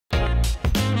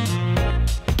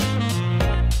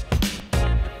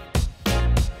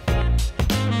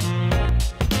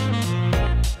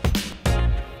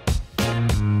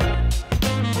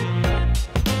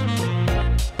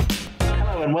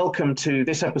welcome to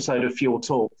this episode of Fuel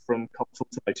Talk from Cox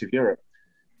Automotive Europe.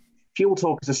 Fuel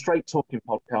Talk is a straight-talking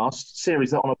podcast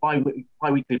series that on a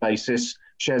bi-weekly basis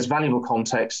shares valuable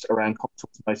context around Cox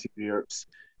Automotive Europe's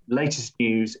latest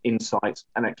news, insights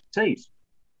and expertise.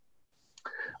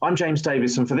 I'm James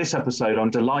Davis, and for this episode,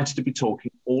 I'm delighted to be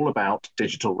talking all about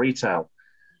digital retail.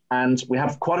 And we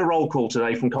have quite a roll call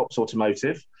today from Cox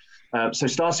Automotive. So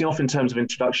starting off in terms of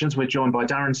introductions, we're joined by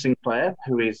Darren Sinclair,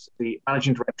 who is the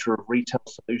Managing Director of Retail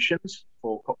Solutions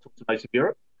for Cox Automotive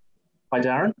Europe. Hi,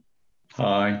 Darren.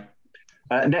 Hi.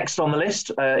 Next on the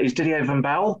list is Didier Van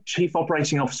Bouwel, Chief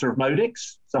Operating Officer of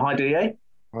Modix. So hi, Didier.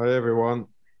 Hi, everyone.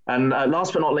 And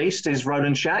last but not least is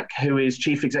Roland Schaack, who is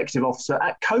Chief Executive Officer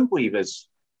at Codeweavers.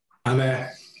 Hi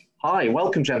there. Hi,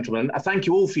 welcome, gentlemen. Thank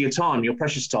you all for your time, your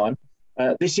precious time.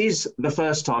 This is the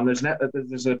first time there's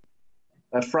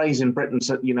a phrase in Britain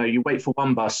that, you know, you wait for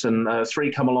one bus and three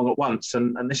come along at once.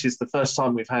 And this is the first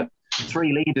time we've had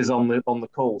three leaders on the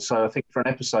call. So I think for an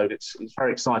episode, it's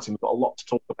very exciting. We've got a lot to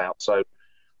talk about. So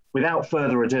without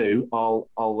further ado,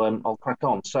 I'll crack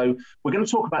on. So we're going to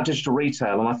talk about digital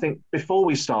retail. And I think before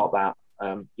we start that,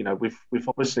 you know, we've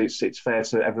obviously, it's fair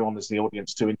to everyone as the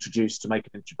audience to make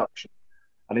an introduction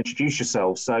and introduce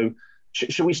yourselves. So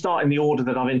should we start in the order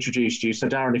that I've introduced you? So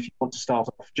Darren, if you want to start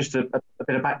off, just a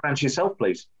bit of background to yourself,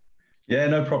 please. Yeah,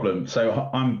 no problem. So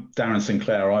I'm Darren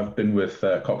Sinclair. I've been with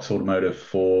Cox Automotive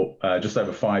for just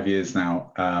over 5 years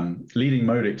now, leading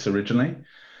Modix originally.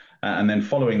 And then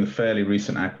following the fairly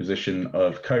recent acquisition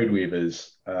of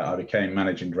Codeweavers, I became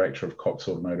Managing Director of Cox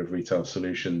Automotive Retail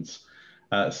Solutions.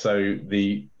 So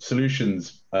the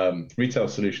solutions, retail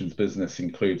solutions business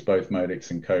includes both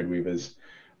Modix and Codeweavers.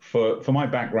 For my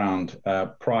background,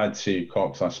 prior to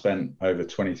Cox, I spent over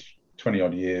 20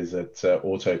 odd years at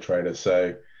Auto Trader.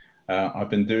 So I've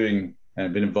been doing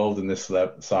and been involved in this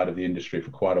side of the industry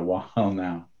for quite a while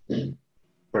now.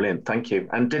 Brilliant, thank you.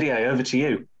 And Didier, over to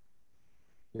you.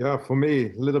 Yeah, for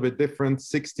me, a little bit different.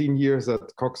 16 years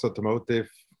at Cox Automotive,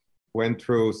 went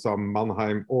through some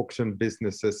Mannheim auction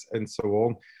businesses and so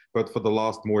on. But for the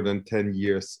last more than 10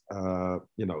 years,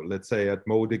 you know, let's say at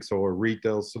Modix or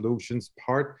Retail Solutions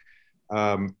part,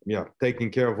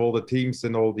 taking care of all the teams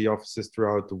and all the offices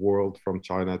throughout the world, from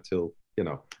China till, you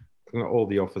know, all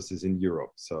the offices in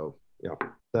Europe. So yeah,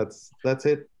 that's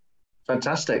it.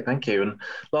 Fantastic, thank you. And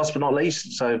last but not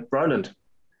least, so Roland.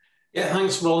 Yeah,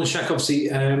 thanks, Roland Schaack. Obviously,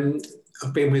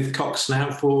 I've been with Cox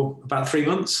now for about 3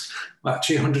 months,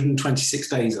 actually 126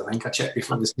 days, I think. I checked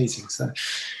before this meeting. So,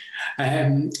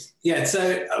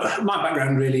 my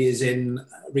background really is in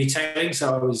retailing.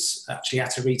 So I was actually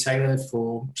at a retailer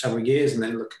for several years and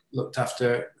then looked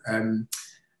after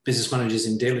business managers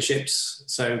in dealerships.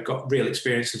 So got real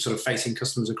experience of sort of facing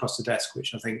customers across the desk,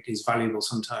 which I think is valuable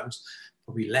sometimes,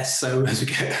 probably less so as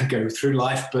we go through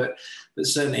life, but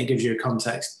certainly it gives you a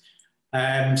context.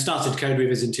 Started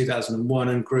Codeweavers in 2001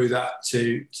 and grew that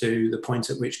to the point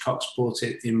at which Cox bought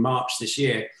it in March this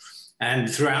year. And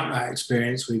throughout that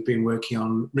experience, we've been working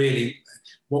on really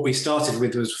what we started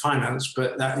with was finance,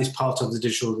 but that is part of the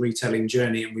digital retailing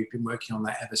journey, and we've been working on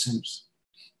that ever since.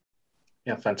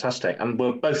 Yeah, fantastic. And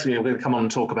we're going to come on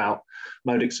and talk about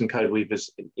Modix and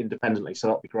Codeweavers independently, so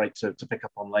that'll be great to pick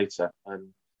up on later.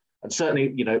 And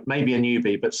certainly, you know, maybe a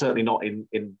newbie, but certainly not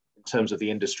in terms of the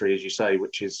industry, as you say,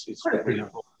 which is really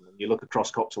important. And you look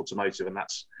across Cox Automotive, and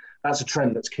that's a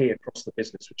trend that's key across the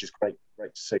business, which is great to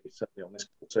see, certainly on this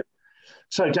call too.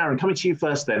 So Darren, coming to you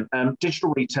first then,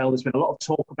 digital retail, there's been a lot of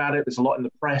talk about it. There's a lot in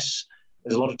the press.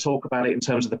 There's a lot of talk about it in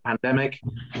terms of the pandemic.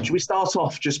 Should we start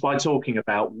off just by talking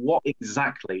about what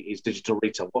exactly is digital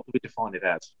retail? What do we define it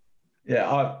as?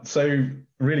 Yeah, so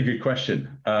really good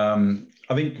question.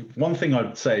 I think one thing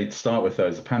I'd say to start with, though,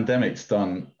 is the pandemic's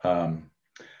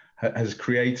has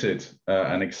created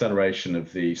an acceleration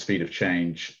of the speed of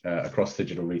change across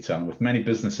digital retail, with many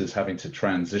businesses having to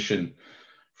transition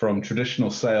from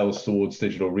traditional sales towards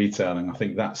digital retailing. I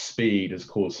think that speed has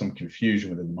caused some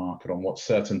confusion within the market on what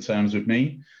certain terms would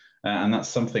mean. And that's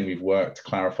something we've worked to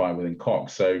clarify within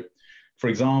Cox. So, for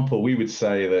example, we would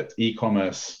say that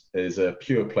e-commerce is a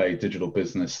pure play digital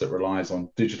business that relies on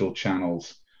digital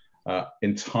channels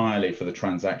entirely for the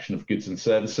transaction of goods and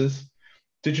services.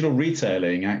 Digital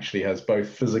retailing actually has both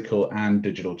physical and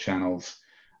digital channels,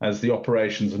 as the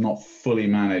operations are not fully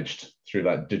managed through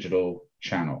that digital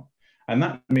channel. And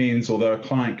that means, although a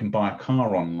client can buy a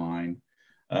car online,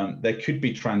 there could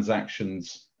be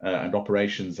transactions and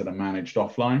operations that are managed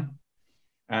offline.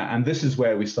 And this is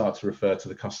where we start to refer to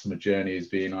the customer journey as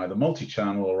being either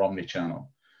multi-channel or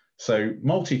omni-channel. So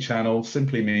multi-channel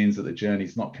simply means that the journey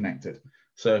is not connected.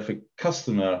 So if a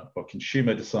customer or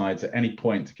consumer decides at any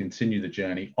point to continue the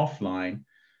journey offline,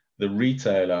 the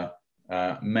retailer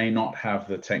may not have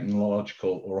the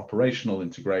technological or operational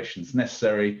integrations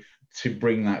necessary to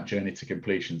bring that journey to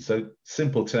completion. So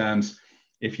simple terms,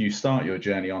 if you start your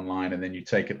journey online and then you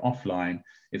take it offline,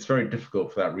 it's very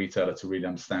difficult for that retailer to really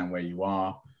understand where you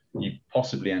are. You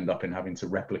possibly end up in having to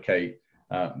replicate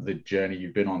the journey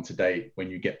you've been on to date when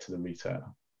you get to the retailer.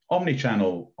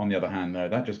 Omnichannel, on the other hand, though,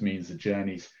 that just means the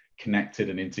journey's connected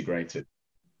and integrated.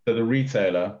 So the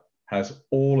retailer has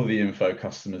all of the info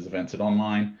customers have entered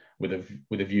online with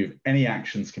a view of any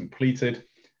actions completed,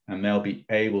 and they'll be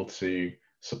able to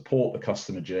support the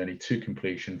customer journey to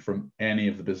completion from any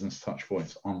of the business touch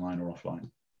points, online or offline.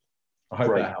 I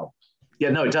hope that helps. Yeah,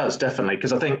 no, it does, definitely.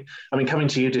 Because I mean, coming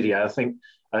to you, Didier, I think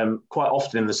quite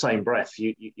often in the same breath,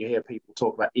 you hear people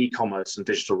talk about e-commerce and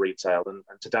digital retail, and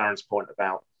to Darren's point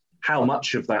about how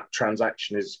much of that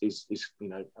transaction is you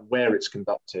know, and where it's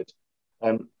conducted.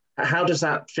 How does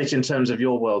that fit in terms of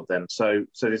your world then? So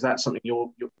is that something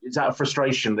is that a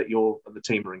frustration that you and the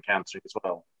team are encountering as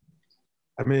well?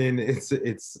 I mean,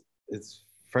 it's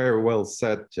very well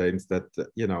said, James, that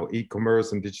you know,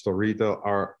 e-commerce and digital retail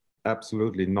are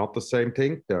absolutely not the same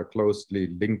thing. They're closely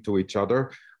linked to each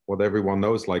other. What everyone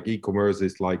knows, like e-commerce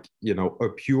is like, you know, a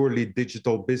purely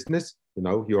digital business. You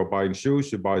know, you're buying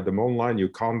shoes, you buy them online, you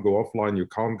can't go offline, you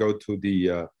can't go to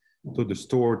the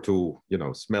store to, you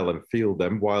know, smell and feel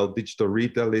them, while digital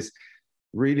retail is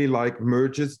really like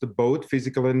merges the both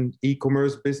physical and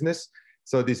e-commerce business.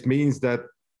 So this means that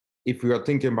if we are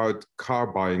thinking about car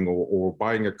buying or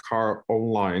buying a car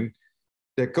online,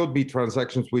 there could be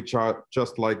transactions which are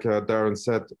just like Darren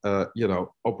said, you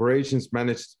know, operations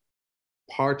managed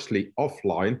partially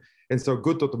offline. And so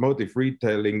good automotive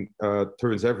retailing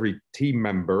turns every team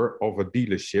member of a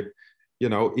dealership, you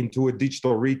know, into a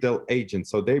digital retail agent.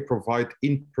 So they provide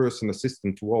in-person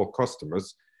assistance to all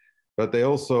customers, but they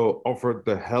also offer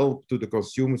the help to the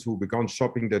consumers who began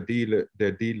shopping their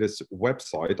dealer's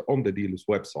website, on the dealer's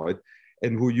website,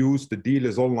 and who use the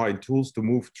dealer's online tools to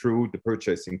move through the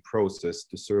purchasing process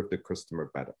to serve the customer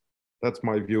better. That's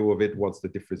my view of it. What's the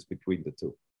difference between the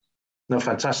two? No,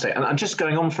 fantastic. And just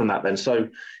going on from that then, so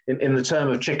in the term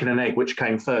of chicken and egg, which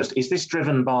came first, is this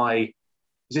driven by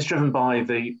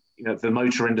the, you know, the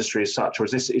motor industry as such, or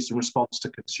is this a response to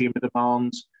consumer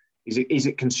demand? Is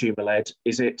it consumer led?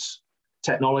 Is it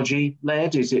technology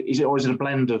led? Is it or is it a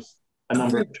blend of a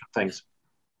number of different things?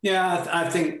 Yeah, I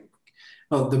think,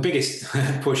 well, the biggest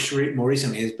push more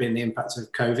recently has been the impact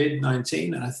of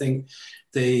COVID-19. And I think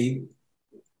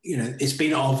it's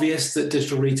been obvious that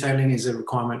digital retailing is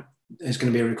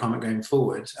going to be a requirement going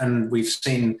forward. And we've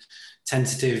seen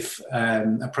tentative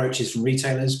approaches from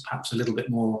retailers, perhaps a little bit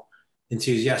more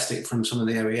enthusiastic from some of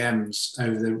the OEMs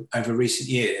over recent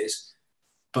years.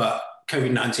 But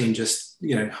COVID-19 just,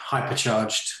 you know,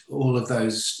 hypercharged all of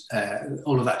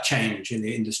that change in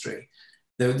the industry.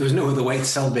 There was no other way to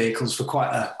sell vehicles for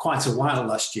quite a while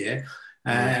last year.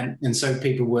 And so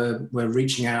people were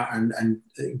reaching out and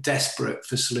desperate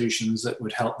for solutions that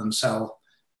would help them sell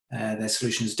their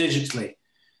solutions digitally.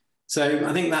 So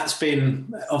I think that's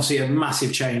been obviously a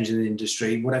massive change in the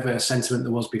industry. Whatever sentiment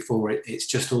there was before, it's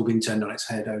just all been turned on its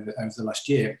head over the last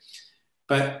year.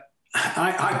 But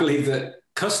I believe that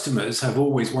customers have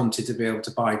always wanted to be able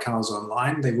to buy cars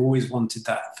online. They've always wanted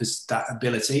that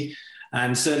ability.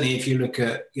 And certainly if you look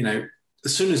at, you know,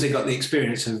 as soon as they got the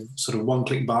experience of sort of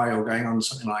one-click buy or going on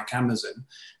something like Amazon,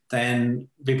 then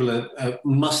people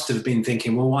must have been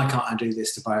thinking, well, why can't I do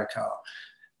this to buy a car?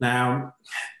 Now,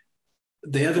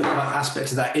 the other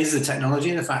aspect of that is the technology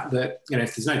and the fact that, you know,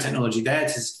 if there's no technology there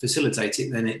to facilitate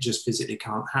it, then it just physically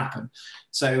can't happen.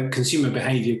 So consumer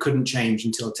behavior couldn't change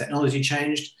until technology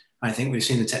changed. I think we've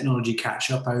seen the technology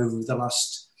catch up over the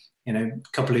last, you know,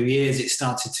 couple of years. It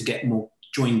started to get more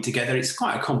joined together. It's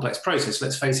quite a complex process.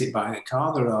 Let's face it, buying a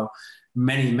car, there are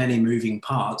many, many moving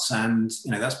parts. And,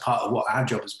 you know, that's part of what our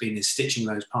job has been, is stitching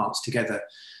those parts together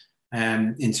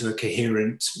into a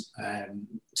coherent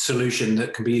solution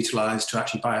that can be utilized to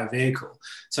actually buy a vehicle.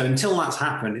 So until that's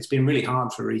happened, it's been really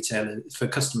hard for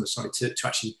customers, to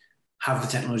actually have the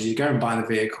technology to go and buy the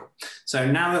vehicle. So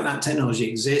now that technology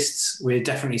exists, we're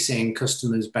definitely seeing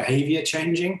customers' behavior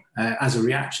changing as a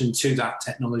reaction to that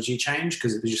technology change,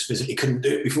 because they just physically couldn't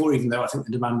do it before, even though I think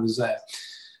the demand was there.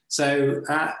 So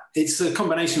it's a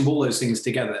combination of all those things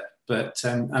together. But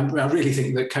I really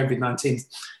think that COVID-19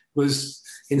 was,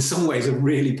 in some ways, a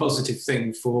really positive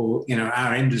thing for, you know,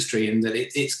 our industry, and that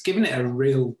it's given it a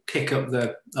real kick up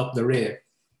the rear.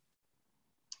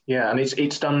 Yeah, and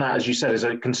it's done that, as you said, as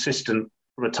a consistent,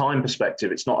 from a time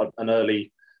perspective. It's not an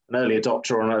early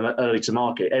adopter or an early to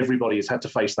market. Everybody has had to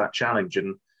face that challenge.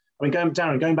 And I mean,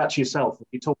 Darren, going back to yourself,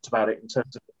 you talked about it in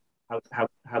terms of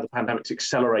how the pandemic's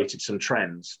accelerated some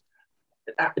trends.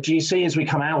 Do you see, as we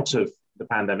come out of the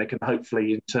pandemic and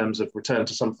hopefully in terms of return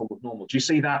to some form of normal, do you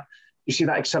see that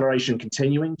acceleration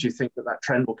continuing? Do you think that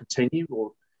trend will continue,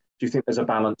 or do you think there's a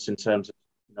balance in terms of,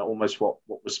 you know, almost what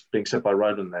was being said by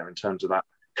Roland there in terms of that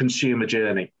consumer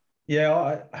journey?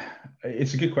 Yeah,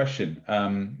 it's a good question.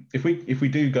 If we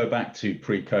do go back to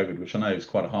pre-COVID, which I know is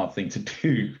quite a hard thing to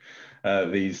do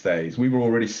these days, we were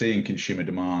already seeing consumer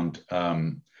demand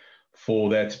for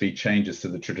there to be changes to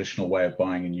the traditional way of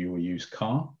buying a new or used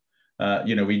car.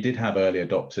 You know, we did have early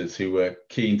adopters who were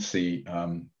keen to see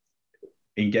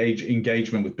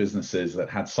engagement with businesses that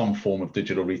had some form of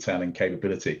digital retailing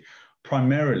capability,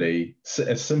 primarily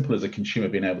as simple as a consumer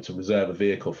being able to reserve a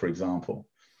vehicle, for example.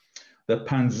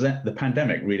 The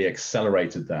pandemic really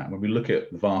accelerated that. When we look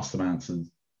at the vast amounts of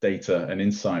data and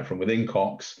insight from within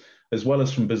Cox, as well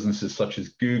as from businesses such as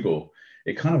Google,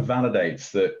 it kind of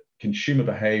validates that consumer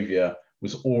behavior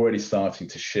was already starting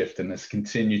to shift, and has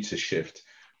continued to shift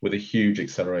with a huge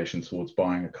acceleration towards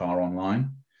buying a car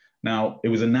online. Now, it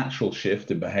was a natural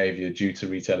shift in behavior due to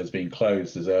retailers being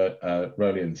closed, as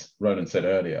Roland said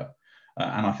earlier.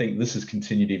 And I think this has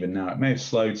continued even now. It may have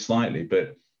slowed slightly,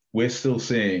 but we're still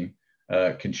seeing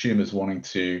consumers wanting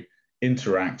to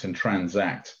interact and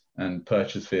transact and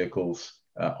purchase vehicles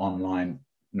online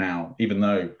now, even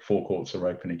though forecourts are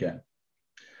open again.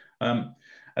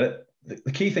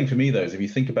 The key thing for me, though, is if you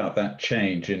think about that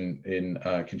change in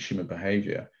consumer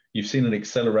behavior, you've seen an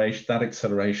acceleration. That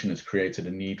acceleration has created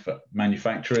a need for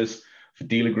manufacturers, for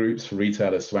dealer groups, for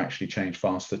retailers to actually change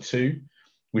faster too,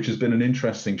 which has been an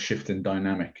interesting shift in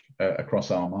dynamic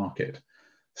across our market.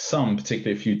 Some,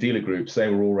 particularly a few dealer groups, they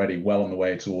were already well on the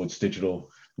way towards digital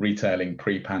retailing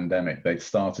pre-pandemic. They'd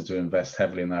started to invest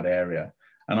heavily in that area.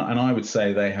 And I would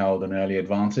say they held an early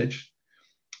advantage.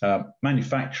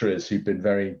 Manufacturers who've been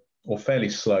fairly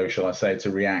slow, shall I say,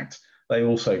 to react, they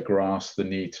also grasp the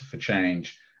need for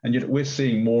change. And yet we're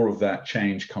seeing more of that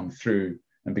change come through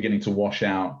and beginning to wash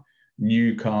out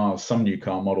new cars, some new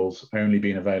car models only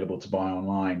being available to buy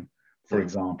online, for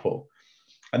example.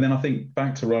 And then I think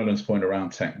back to Roland's point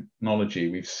around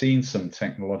technology, we've seen some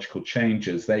technological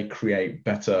changes. They create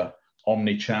better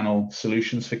omni-channel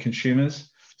solutions for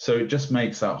consumers. So it just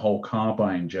makes that whole car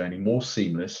buying journey more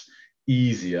seamless,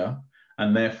 easier,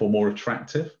 and therefore more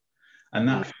attractive. And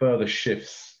that further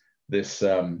shifts this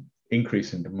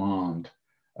increase in demand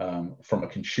from a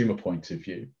consumer point of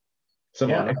view. So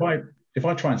if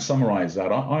I try and summarize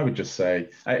that, I would just say,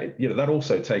 you know, that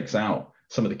also takes out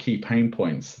some of the key pain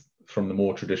points from the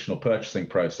more traditional purchasing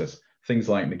process, things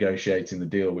like negotiating the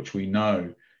deal, which we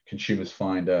know consumers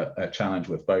find a challenge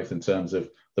with, both in terms of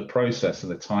the process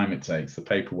and the time it takes, the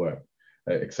paperwork,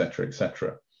 et cetera, et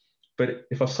cetera. But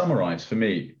if I summarize, for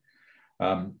me,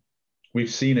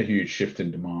 we've seen a huge shift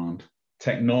in demand.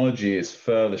 Technology is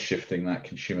further shifting that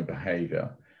consumer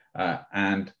behavior.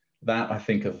 And that, I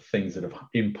think, are the things that have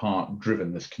in part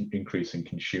driven this increase in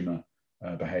consumer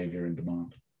behavior and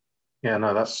demand. Yeah,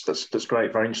 no, that's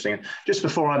great, very interesting. And just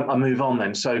before I move on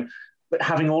then, so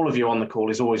having all of you on the call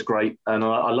is always great. And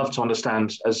I love to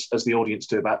understand, as the audience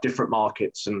do, about different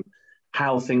markets and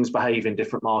how things behave in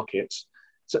different markets.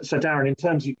 So Darren, in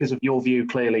terms of, because of your view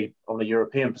clearly on the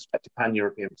European perspective,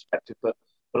 pan-European perspective, but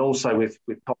also with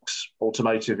Cox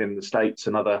Automotive in the States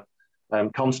and other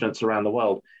continents around the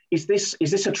world, is this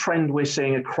a trend we're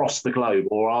seeing across the globe,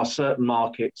 or are certain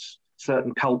markets,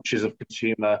 certain cultures of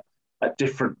consumer at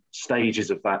different stages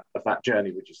of that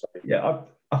journey, would you say? Yeah,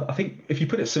 I think if you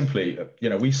put it simply, you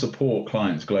know, we support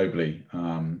clients globally,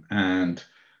 and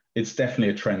it's definitely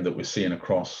a trend that we're seeing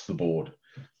across the board.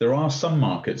 There are some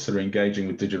markets that are engaging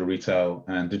with digital retail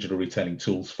and digital retailing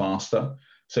tools faster.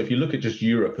 So if you look at just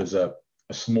Europe as a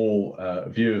small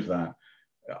view of that,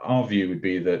 our view would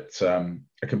be that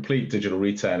a complete digital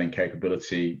retailing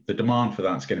capability, the demand for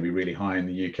that's going to be really high in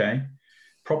the UK,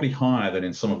 probably higher than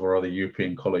in some of our other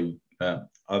European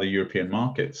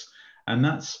markets. And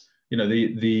that's, you know,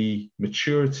 the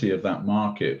maturity of that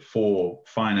market for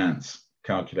finance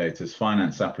calculators,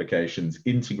 finance applications,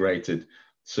 integrated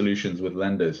solutions with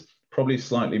lenders, probably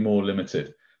slightly more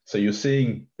limited. So you're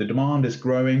seeing the demand is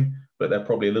growing, but they're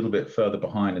probably a little bit further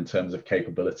behind in terms of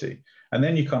capability. And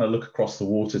then you kind of look across the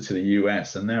water to the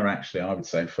US, and they're actually, I would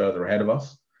say, further ahead of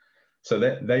us. So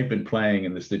they've been playing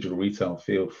in this digital retail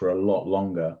field for a lot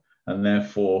longer, and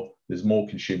therefore there's more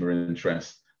consumer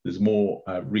interest, there's more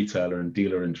retailer and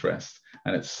dealer interest,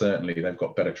 and it's certainly, they've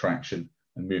got better traction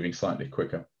and moving slightly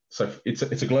quicker. So it's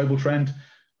a global trend,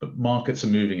 but markets are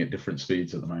moving at different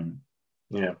speeds at the moment.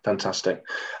 Yeah, fantastic.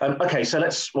 Okay, so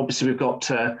obviously we've got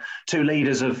two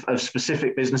leaders of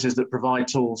specific businesses that provide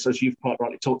tools, as you've quite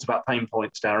rightly talked about pain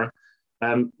points, Darren.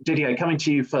 Didier, coming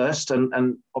to you first,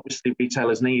 and obviously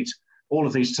retailers need all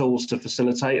of these tools to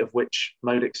facilitate, of which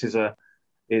Modix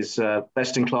is a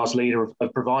best-in-class leader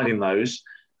of providing those.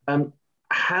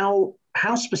 How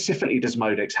specifically does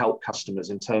Modix help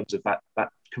customers in terms of that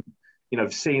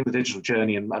seeing the digital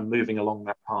journey and moving along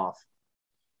that path?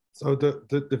 So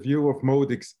the view of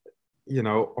Modix,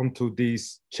 onto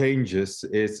these changes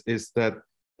is that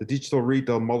the digital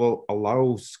retail model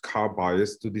allows car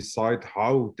buyers to decide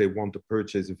how they want to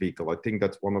purchase a vehicle. I think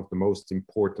that's one of the most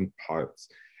important parts.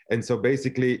 And so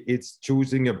basically it's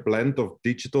choosing a blend of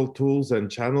digital tools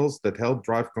and channels that help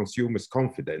drive consumers'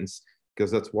 confidence,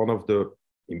 because that's one of the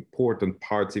important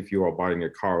parts if you are buying a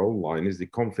car online, is the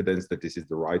confidence that this is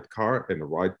the right car and the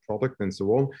right product and so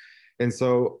on. And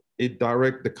so it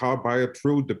directs the car buyer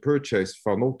through the purchase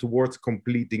funnel towards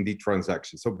completing the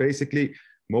transaction. So basically,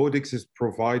 Modix is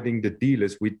providing the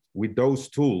dealers with those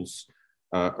tools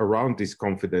around this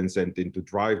confidence and to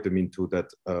drive them into that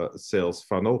sales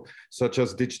funnel, such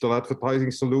as digital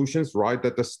advertising solutions right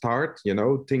at the start.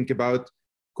 Think about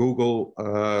Google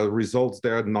results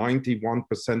there.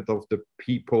 91% of the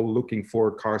people looking for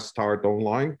a car start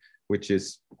online, which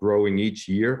is growing each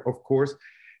year, of course.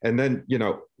 And then,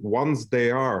 once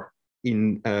they are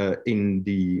in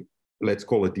the, let's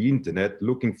call it the internet,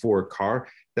 looking for a car,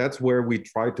 that's where we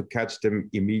try to catch them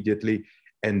immediately.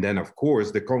 And then, of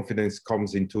course, the confidence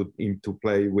comes into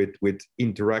play with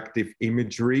interactive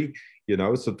imagery,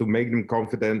 so to make them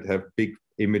confident, have big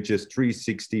images,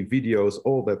 360 videos,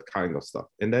 all that kind of stuff.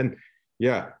 And then,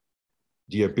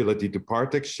 the ability to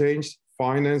part exchange,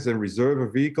 finance and reserve a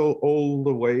vehicle all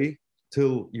the way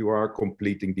till you are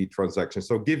completing the transaction.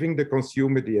 So giving the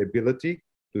consumer the ability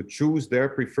to choose their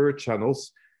preferred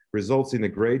channels results in a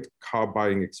great car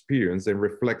buying experience and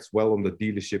reflects well on the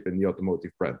dealership and the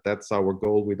automotive brand. That's our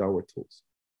goal with our tools.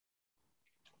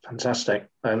 Fantastic.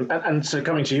 And so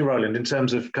coming to you, Roland, in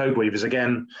terms of Codeweavers,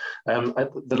 again,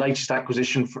 the latest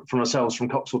acquisition from ourselves, from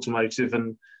Cox Automotive,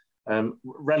 and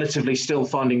relatively still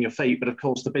finding your feet, but of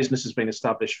course the business has been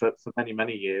established for many,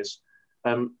 many years.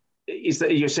 Is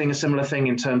that you're seeing a similar thing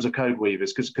in terms of Codeweavers?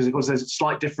 Because of course there's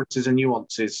slight differences and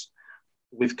nuances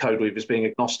with Codeweavers being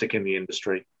agnostic in the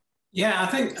industry. Yeah, I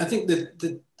think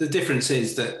the difference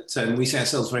is that we see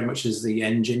ourselves very much as the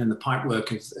engine and the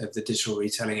pipework of the digital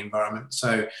retailing environment.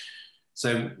 So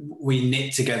we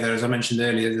knit together, as I mentioned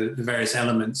earlier, the various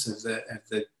elements of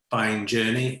the buying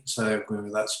journey. So whether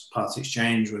that's part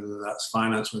exchange, whether that's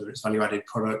finance, whether it's value-added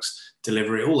products,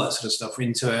 delivery, all that sort of stuff,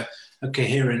 into a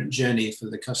coherent journey for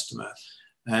the customer.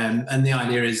 And the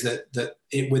idea is that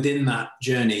within that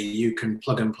journey, you can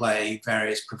plug and play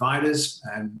various providers.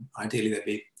 Ideally, they'd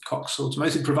be Cox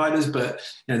Automotive providers, but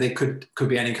they could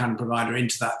be any kind of provider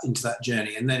into that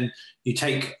journey. And then you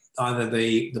take either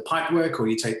the pipework or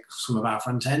you take some of our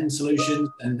front end solutions,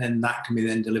 and then that can be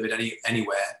then delivered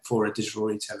anywhere for a digital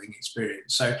retailing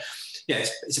experience. So yeah,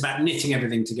 it's about knitting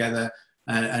everything together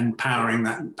and powering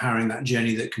that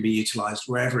journey that can be utilized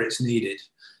wherever it's needed.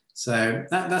 So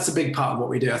that's a big part of what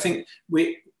we do. I think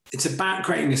it's about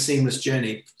creating a seamless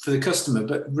journey for the customer,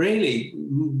 but really,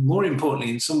 more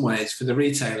importantly, in some ways, for the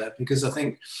retailer, because I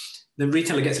think the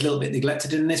retailer gets a little bit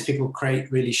neglected in this. People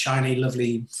create really shiny,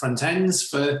 lovely front ends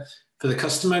for the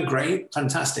customer. Great,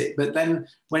 fantastic. But then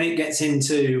when it gets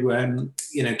into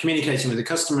communicating with the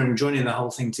customer and joining the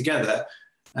whole thing together,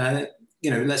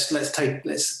 let's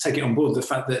take it on board the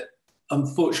fact that,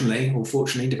 unfortunately, or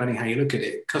fortunately, depending how you look at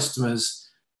it, customers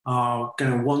are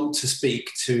going to want to speak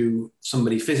to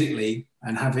somebody physically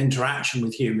and have interaction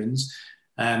with humans,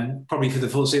 probably for the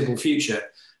foreseeable future.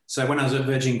 So when I was at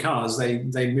Virgin Cars,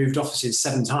 they moved offices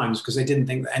 7 times because they didn't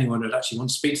think that anyone would actually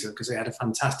want to speak to them because they had a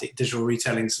fantastic digital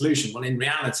retailing solution. Well, in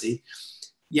reality,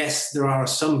 yes, there are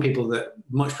some people that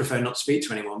much prefer not to speak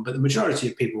to anyone, but the majority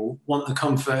of people want the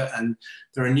comfort, and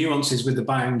there are nuances with the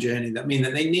buying journey that mean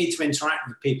that they need to interact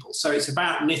with people. So it's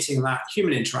about knitting that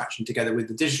human interaction together with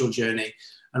the digital journey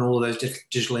and all of those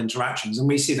digital interactions. And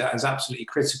we see that as absolutely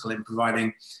critical in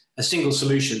providing a single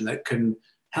solution that can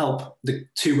help the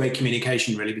two-way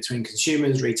communication really between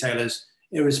consumers, retailers,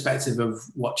 irrespective of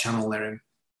what channel they're in.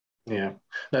 Yeah,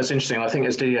 that's interesting. I think,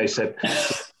 as Didier said,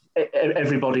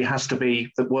 everybody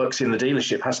that works in the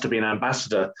dealership has to be an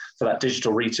ambassador for that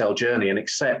digital retail journey, and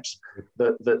accept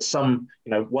that some,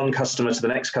 one customer to the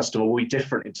next customer will be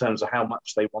different in terms of how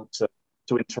much they want to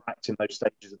interact in those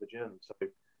stages of the journey. So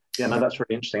yeah, no, that's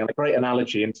really interesting, and a great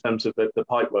analogy in terms of the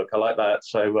pipework. I like that.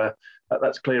 So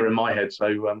that's clear in my head. So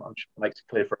I'm sure it makes it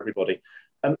clear for everybody.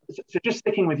 So just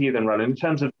sticking with you then, Roland, in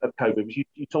terms of COVID,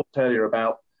 you talked earlier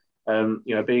about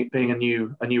being a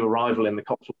new arrival in the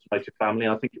Cox Automotive family.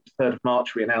 I think it was 3rd of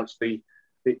March we announced the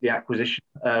acquisition,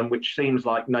 which seems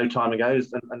like no time ago,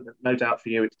 and no doubt for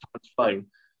you it's time's flown.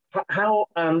 How,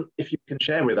 if you can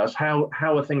share with us, how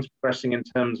are things progressing in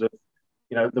terms of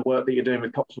the work that you're doing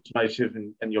with Cox Automotive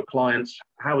and your clients?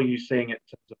 How are you seeing it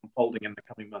unfolding in the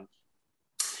coming months?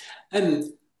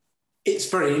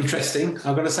 It's very interesting,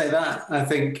 I've got to say that. I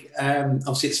think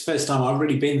obviously it's the first time I've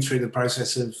really been through the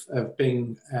process of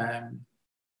being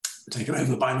taken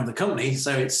over by another company,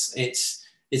 so it's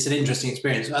an interesting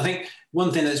experience. I think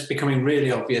one thing that's becoming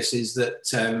really obvious is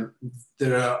that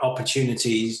there are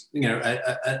opportunities,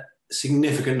 a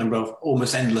significant number of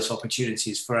almost endless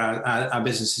opportunities for our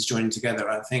businesses joining together.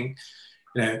 I think,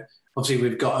 obviously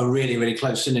we've got a really, really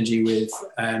close synergy with,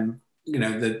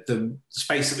 the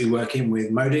space that we work in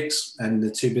with Modix, and the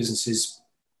two businesses,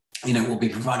 will be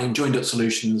providing joined up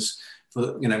solutions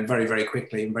for, very, very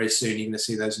quickly, and very soon you're going to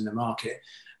see those in the market.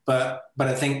 But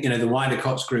I think, the wider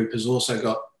Cox Group has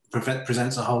also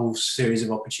presents a whole series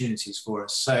of opportunities for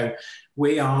us. So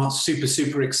we are super,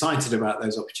 super excited about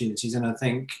those opportunities. And I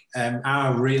think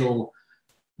our real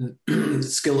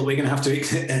skill that we're going to have to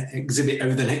exhibit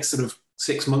over the next sort of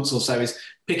 6 months or so is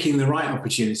picking the right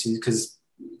opportunities, because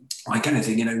like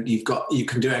anything, you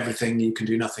can do everything, you can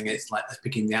do nothing. It's like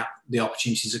picking the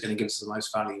opportunities that are going to give us the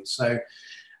most value. So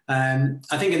I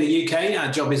think in the UK,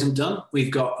 our job isn't done.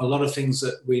 We've got a lot of things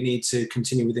that we need to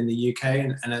continue within the UK,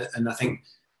 and I think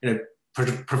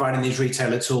providing these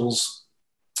retailer tools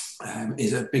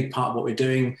is a big part of what we're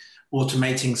doing.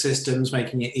 Automating systems,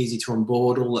 making it easy to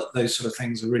onboard, all those sort of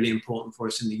things are really important for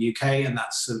us in the UK, and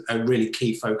that's a really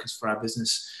key focus for our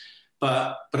business.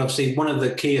 But obviously, one of the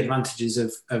key advantages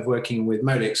of working with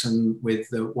Modix and with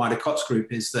the wider Cox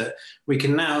Group is that we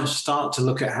can now start to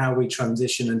look at how we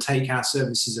transition and take our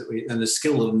services and the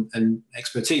skill and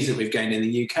expertise that we've gained in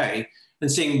the UK,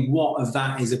 and seeing what of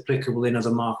that is applicable in other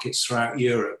markets throughout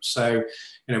Europe. So,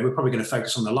 we're probably going to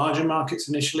focus on the larger markets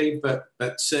initially, but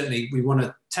certainly we want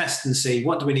to test and see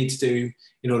what do we need to do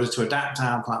in order to adapt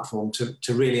our platform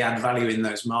to really add value in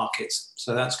those markets.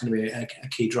 So that's going to be a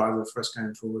key driver for us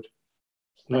going forward.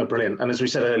 No, brilliant. And as we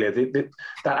said earlier,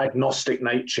 that agnostic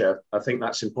nature, I think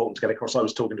that's important to get across. I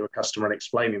was talking to a customer and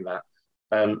explaining that.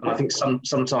 And I think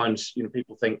sometimes,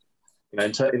 people think,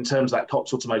 in terms of that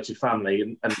Cox Automotive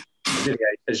family, and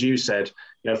as you said,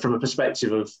 from a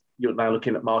perspective of you're now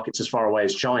looking at markets as far away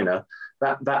as China,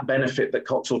 that benefit that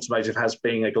Cox Automotive has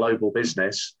being a global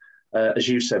business, as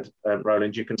you said,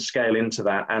 Roland, you can scale into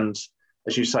that and,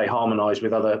 as you say, harmonise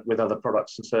with other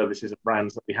products and services and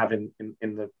brands that we have in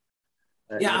the.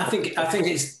 I think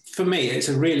it's, for me, it's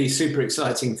a really super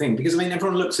exciting thing, because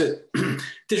everyone looks at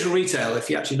digital retail. If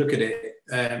you actually look at it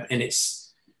in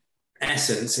its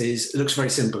essence, it looks very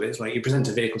simple. It's like you present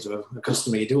a vehicle to a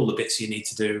customer, you do all the bits you need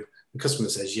to do. The customer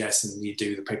says yes, and you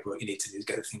do the paperwork you need to do to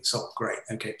get the thing sold. Great,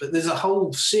 okay. But there's a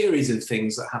whole series of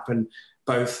things that happen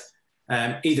both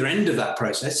either end of that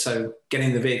process, so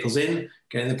getting the vehicles in,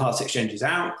 getting the parts exchanges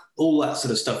out, all that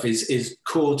sort of stuff is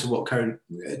core to what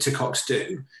Cox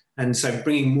do. And so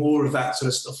bringing more of that sort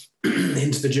of stuff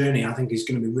into the journey, I think, is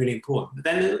going to be really important. But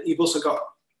then you've also got,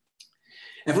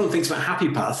 everyone thinks about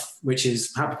happy path, which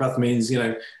is, happy path means,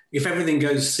 if everything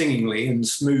goes singingly and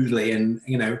smoothly, and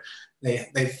they're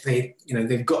in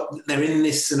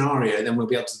this scenario, then we'll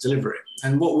be able to deliver it.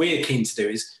 And what we're keen to do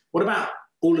is, what about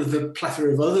all of the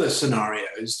plethora of other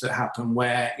scenarios that happen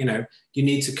where you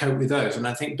need to cope with those? And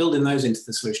I think building those into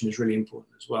the solution is really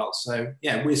important as well. So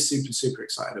yeah, we're super, super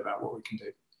excited about what we can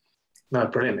do. No,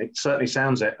 brilliant. It certainly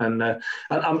sounds it. And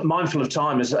I'm mindful of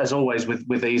time, as always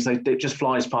with these. It just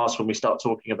flies past when we start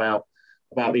talking about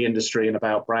the industry and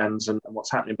about brands and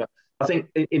what's happening. But I think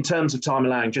in terms of time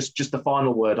allowing, just the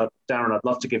final word, Darren, I'd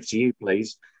love to give to you,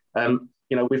 please.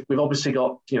 We've obviously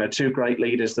got two great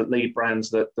leaders that lead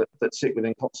brands that sit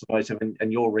within Cox Automotive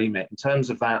and your remit. In terms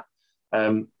of that,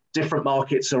 different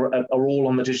markets are all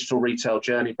on the digital retail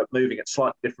journey, but moving at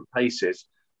slightly different paces.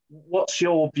 What's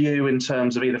your view in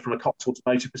terms of either from a Cox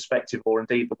Automotive perspective or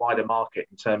indeed the wider market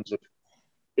in terms of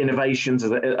innovations?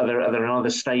 Are there other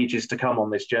stages to come on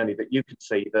this journey that you can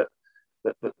see that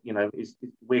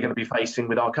we're going to be facing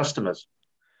with our customers?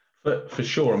 For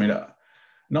sure.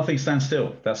 Nothing stands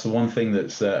still. That's the one thing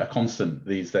that's a constant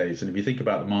these days. And if you think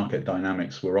about the market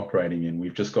dynamics we're operating in,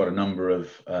 we've just got a number of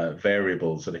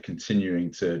variables that are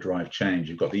continuing to drive change.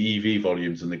 You've got the EV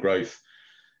volumes and the growth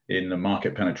in the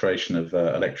market penetration of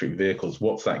electric vehicles.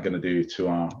 What's that going to do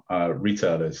to our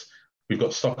retailers? we've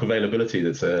got stock availability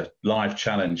that's a live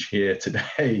challenge here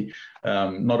today,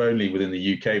 not only within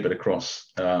the UK but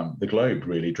across the globe,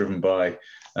 really driven by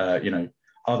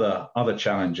other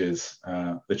challenges.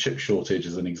 The chip shortage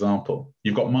is an example.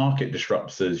 You've got market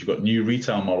disruptors, you've got new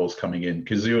retail models coming in,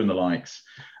 Kazoo and the likes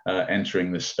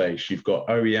entering this space. You've got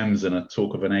OEMs and a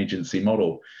talk of an agency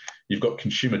model. You've got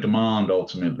consumer demand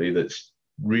ultimately that's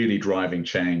really driving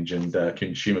change and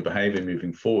consumer behavior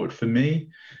moving forward. For me,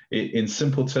 in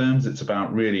simple terms, it's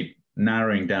about really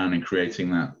narrowing down and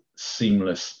creating that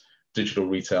seamless digital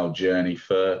retail journey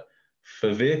for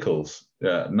vehicles.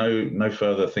 No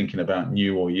further thinking about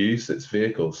new or used, it's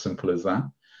vehicles, simple as that.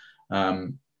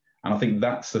 And I think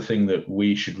that's the thing that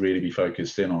we should really be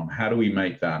focused in on. How do we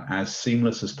make that as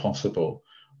seamless as possible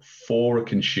for a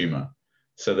consumer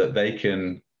so that they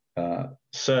can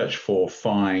search for,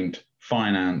 find,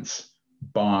 finance,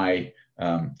 buy,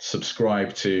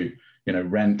 subscribe to,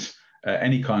 rent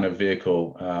any kind of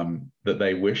vehicle that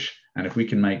they wish. And if we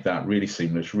can make that really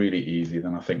seamless, really easy,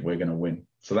 then I think we're going to win.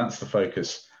 So that's the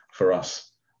focus for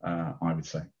us, I would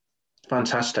say.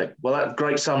 Fantastic. Well, that's a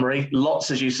great summary.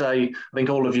 Lots, as you say, I think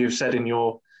all of you have said in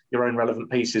your own relevant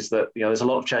pieces that there's a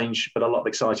lot of change, but a lot of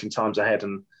exciting times ahead,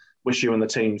 and wish you and the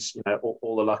teams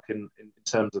all the luck in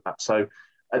terms of that. So,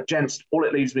 gents, all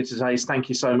it leaves me to say is thank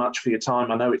you so much for your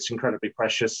time. I know it's incredibly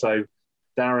precious. So,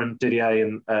 Darren,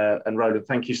 Didier, and Roland,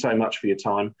 thank you so much for your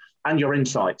time and your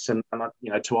insights. And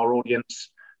to our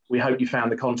audience, we hope you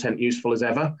found the content useful as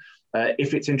ever.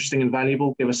 If it's interesting and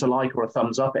valuable, give us a like or a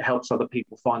thumbs up. It helps other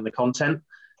people find the content.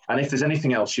 And if there's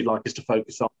anything else you'd like us to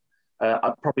focus on,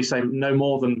 I'd probably say no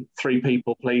more than 3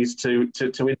 people, please, to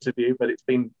interview. But it's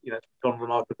been gone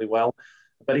remarkably well.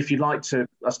 But if you'd like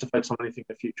us to focus on anything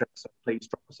in the future, so please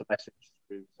drop us a message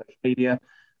through social media.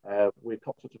 We're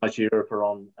Cox Automotive Europe are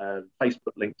on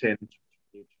Facebook, LinkedIn,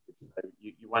 YouTube, so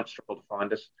you won't struggle to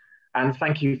find us. And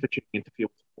thank you for tuning into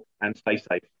Fuel Talk, and stay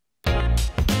safe.